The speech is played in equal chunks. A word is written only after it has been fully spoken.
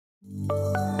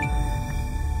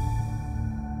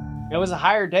It was a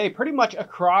higher day pretty much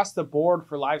across the board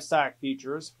for livestock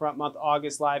futures. Front month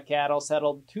August live cattle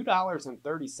settled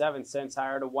 $2.37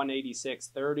 higher to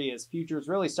 186.30 as futures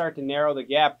really start to narrow the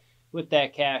gap with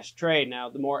that cash trade. Now,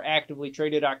 the more actively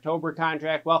traded October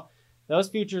contract, well, those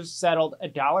futures settled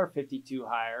 $1.52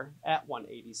 higher at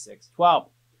 186.12.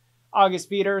 August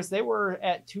feeders, they were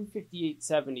at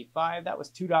 258.75. That was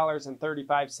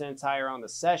 $2.35 higher on the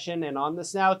session. And on the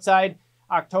snout side,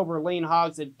 October lean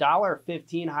hogs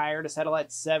 $1.15 higher to settle at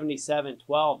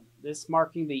 77.12. This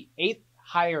marking the 8th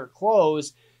higher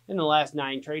close in the last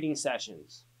 9 trading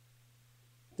sessions.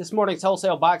 This morning's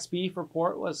wholesale box beef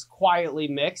report was quietly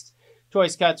mixed.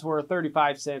 Choice cuts were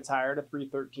 35 cents higher to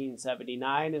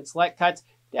 $313.79, and select cuts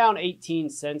down 18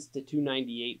 cents to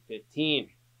 $298.15.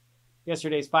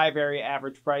 Yesterday's 5-area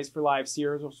average price for live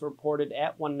steers was reported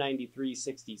at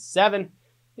 $193.67.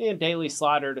 And daily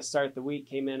slaughter to start the week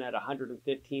came in at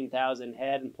 115,000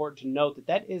 head. Important to note that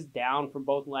that is down from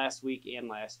both last week and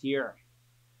last year.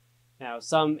 Now,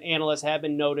 some analysts have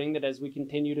been noting that as we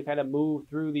continue to kind of move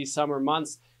through these summer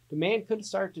months, demand could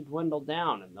start to dwindle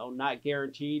down. And though not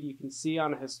guaranteed, you can see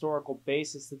on a historical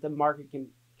basis that the market can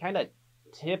kind of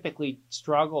typically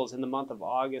struggles in the month of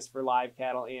August for live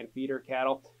cattle and feeder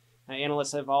cattle.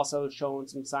 Analysts have also shown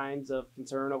some signs of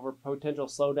concern over potential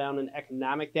slowdown in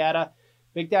economic data.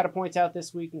 Big data points out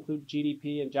this week include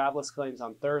GDP and jobless claims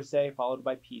on Thursday, followed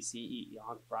by PCE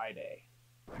on Friday.